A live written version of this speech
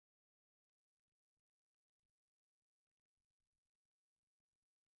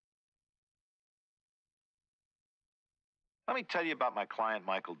Let me tell you about my client,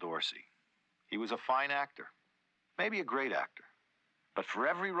 Michael Dorsey. He was a fine actor, maybe a great actor. But for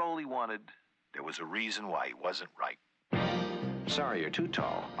every role he wanted, there was a reason why he wasn't right. Sorry, you're too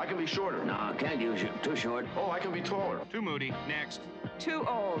tall. I can be shorter. No, can't use you. Too short. Oh, I can be taller. Too moody. Next. Too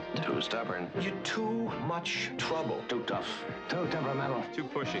old. Too stubborn. You're too much trouble. Too tough. Too temperamental. Too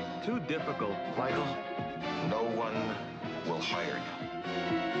pushy. Too difficult. Michael, no one will hire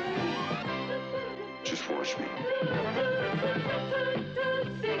you. Just watch me.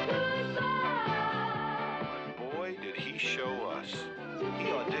 But boy, did he show us. He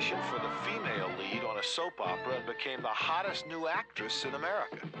auditioned for the female lead on a soap opera and became the hottest new actress in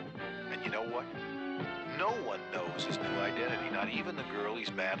America. And you know what? No one knows his new identity, not even the girl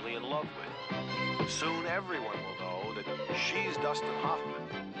he's madly in love with. Soon everyone will know that she's Dustin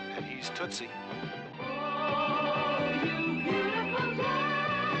Hoffman and he's Tootsie.